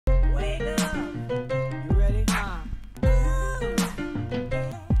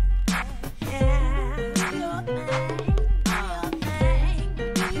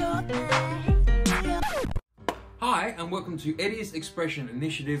and welcome to EDYS Expression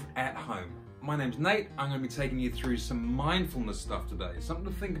Initiative at Home. My name's Nate. I'm going to be taking you through some mindfulness stuff today, something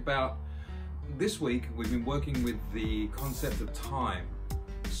to think about. This week we've been working with the concept of time.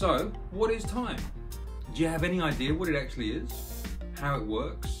 So, what is time? Do you have any idea what it actually is? How it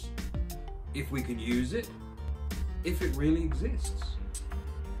works? If we can use it? If it really exists?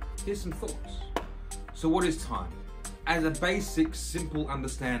 Here's some thoughts. So what is time? As a basic, simple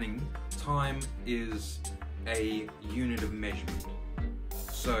understanding, time is a unit of measurement.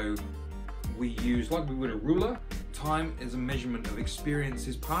 So we use, like we would a ruler, time is a measurement of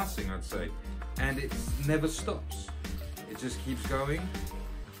experiences passing, I'd say, and it never stops. It just keeps going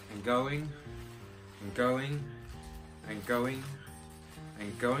and going and going and going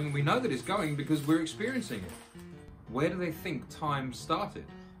and going. We know that it's going because we're experiencing it. Where do they think time started?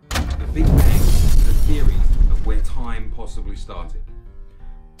 The Big Bang is the theory of where time possibly started.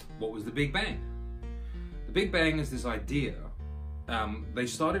 What was the Big Bang? The Big Bang is this idea. They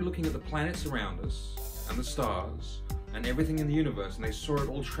started looking at the planets around us and the stars and everything in the universe, and they saw it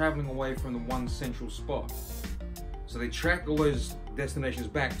all traveling away from the one central spot. So they tracked all those destinations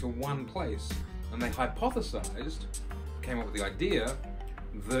back to one place, and they hypothesized, came up with the idea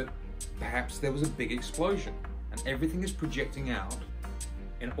that perhaps there was a big explosion and everything is projecting out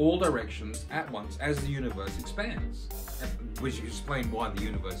in all directions at once as the universe expands, which explains why the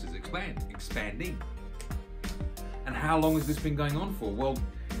universe is expanding. And how long has this been going on for? Well,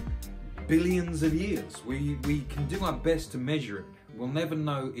 billions of years. We can do our best to measure it. We'll never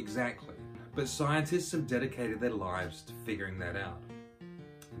know exactly, but scientists have dedicated their lives to figuring that out.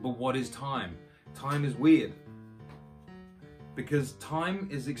 But what is time? Time is weird, because time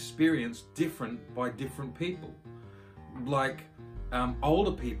is experienced different by different people. Like,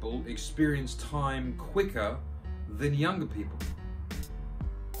 older people experience time quicker than younger people.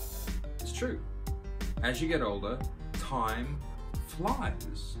 It's true. As you get older, time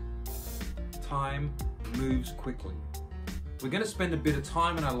flies. Time moves quickly. We're going to spend a bit of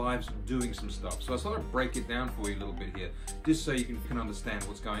time in our lives doing some stuff. So I sort of break it down for you a little bit here, just so you can understand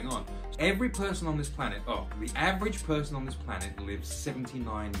what's going on. Every person on this planet, the average person on this planet lives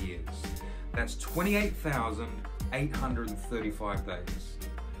 79 years. That's 28,835 days.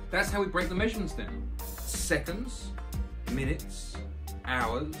 That's how we break the measurements down. Seconds, minutes,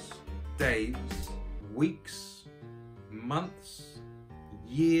 hours, days, weeks, months,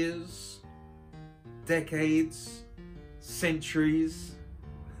 years, decades, centuries,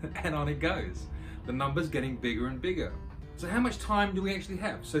 and on it goes. The number's getting bigger and bigger. So how much time do we actually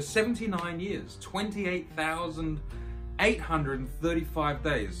have? So 79 years, 28,835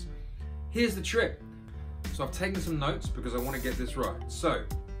 days. Here's the trick. So I've taken some notes because I want to get this right. So,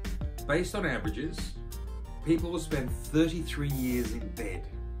 based on averages, people will spend 33 years in bed.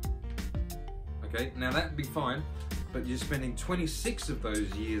 Okay, now that'd be fine, but you're spending 26 of those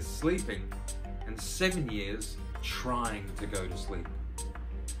years sleeping and 7 years trying to go to sleep.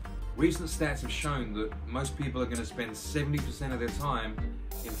 Recent stats have shown that most people are going to spend 70% of their time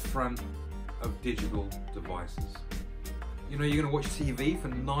in front of digital devices. You know, you're going to watch TV for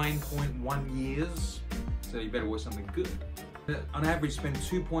 9.1 years, so you better watch something good. On average, spend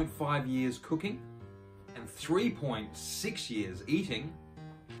 2.5 years cooking and 3.6 years eating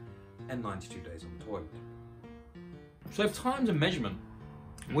and 92 days on the toilet. So if time's a measurement,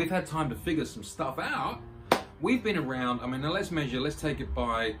 we've had time to figure some stuff out. We've been around, now let's take it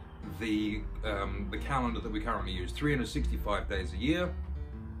by the calendar that we currently use, 365 days a year.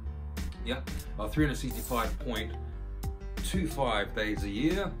 Yeah, 365.25 days a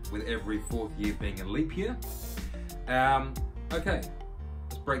year, with every fourth year being a leap year. Okay,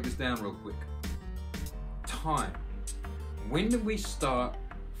 let's break this down real quick. Time. When did we start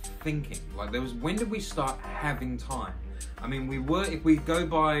thinking? When did we start having time? If we go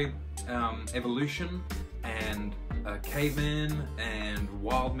by evolution and caveman and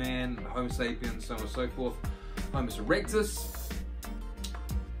wild man, Homo sapiens, so on and so forth, Homo erectus,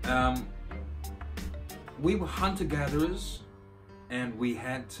 we were hunter-gatherers, and we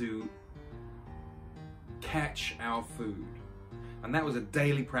had to catch our food. And that was a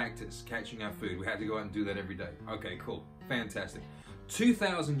daily practice, catching our food. We had to go out and do that every day. Okay, cool, fantastic.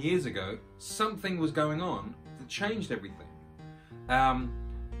 2,000 years ago, something was going on that changed everything.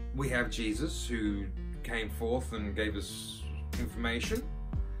 We have Jesus, who came forth and gave us information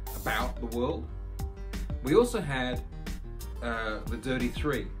about the world. We also had the Dirty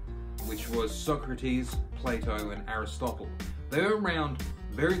Three, which was Socrates, Plato, and Aristotle. They were around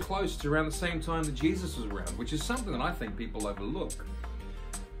very close to around the same time that Jesus was around, which is something that I think people overlook.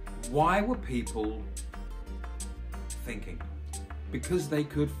 Why were people thinking? Because they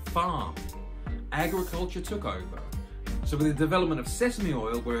could farm. Agriculture took over. So with the development of sesame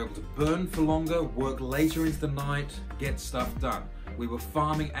oil, we're able to burn for longer, work later into the night, get stuff done. We were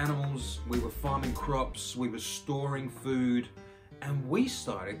farming animals, we were farming crops, we were storing food, and we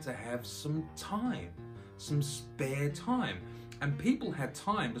started to have some time, some spare time. And people had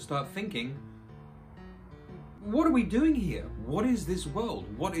time to start thinking, what are we doing here? What is this world?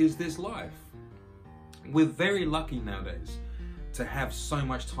 What is this life? We're very lucky nowadays to have so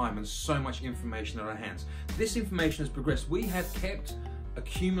much time and so much information at our hands. This information has progressed. We have kept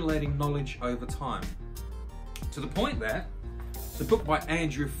accumulating knowledge over time, to the point that it's a book by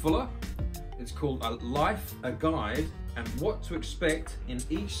Andrew Fuller. It's called Life, a Guide, and What to Expect in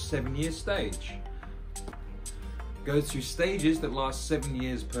Each 7-Year Stage. Goes through stages that last 7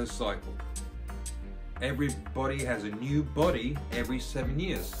 years per cycle. Everybody has a new body every 7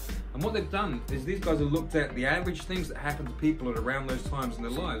 years. And what they've done is these guys have looked at the average things that happen to people at around those times in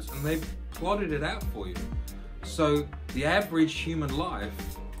their lives, and they've plotted it out for you. So the average human life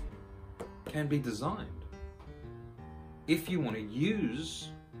can be designed if you want to use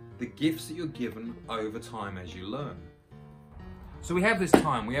the gifts that you're given over time as you learn. So we have this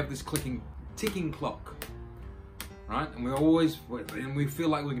time, we have this ticking clock, right? And we feel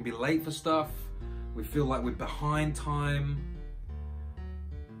like we can be late for stuff. We feel like we're behind time.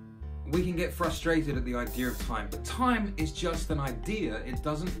 We can get frustrated at the idea of time, but time is just an idea. It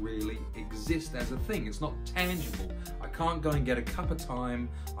doesn't really exist as a thing. It's not tangible. I can't go and get a cup of time.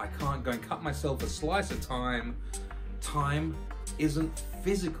 I can't go and cut myself a slice of time. Time isn't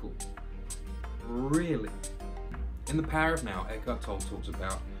physical, really. In The Power of Now, Eckhart Tolle talks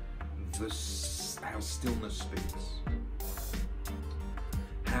about how stillness speaks.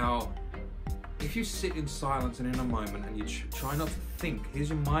 How if you sit in silence and in a moment and you try not to think, here's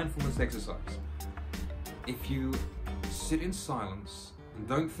your mindfulness exercise. If you sit in silence and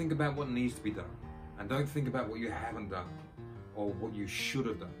don't think about what needs to be done, and don't think about what you haven't done or what you should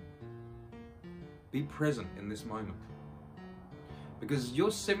have done, be present in this moment. Because your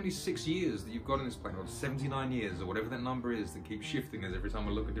 76 years that you've got in this planet, or 79 years, or whatever that number is that keeps shifting as every time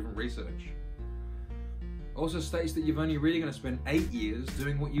we look at different research, also states that you've only really going to spend 8 years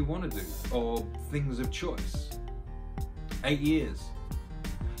doing what you want to do, or things of choice. 8 years.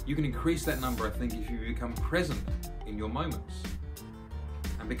 You can increase that number, I think, if you become present in your moments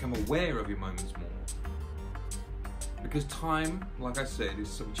and become aware of your moments more. Because time, like I said, is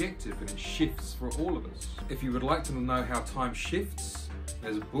subjective and it shifts for all of us. If you would like to know how time shifts,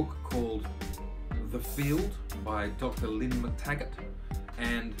 there's a book called The Field by Dr. Lynn MacTaggart,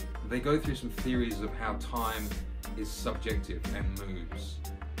 and they go through some theories of how time is subjective and moves.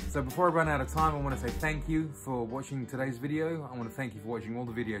 So before I run out of time, I want to say thank you for watching today's video. I want to thank you for watching all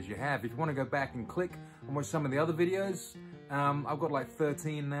the videos you have. If you want to go back and click and watch some of the other videos, I've got like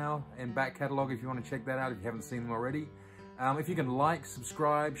 13 now in back catalog if you want to check that out if you haven't seen them already. If you can like,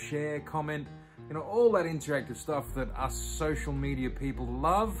 subscribe, share, comment, you know, all that interactive stuff that us social media people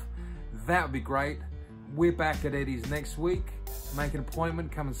love, that would be great. We're back at EDYS next week. Make an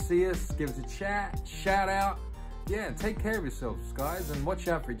appointment, come and see us, give us a chat, shout out. Yeah, take care of yourselves, guys, and watch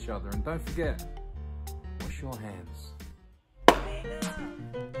out for each other. And don't forget, wash your hands.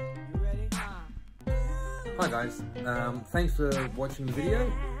 Hi guys, thanks for watching the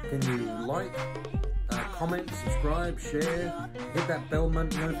video. Can you like, comment, subscribe, share, hit that bell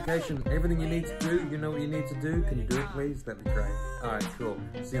notification, everything you need to do, you know what you need to do. Can you do it please? That'd be great. Alright, cool.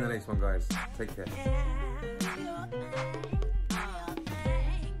 See you in the next one, guys. Take care.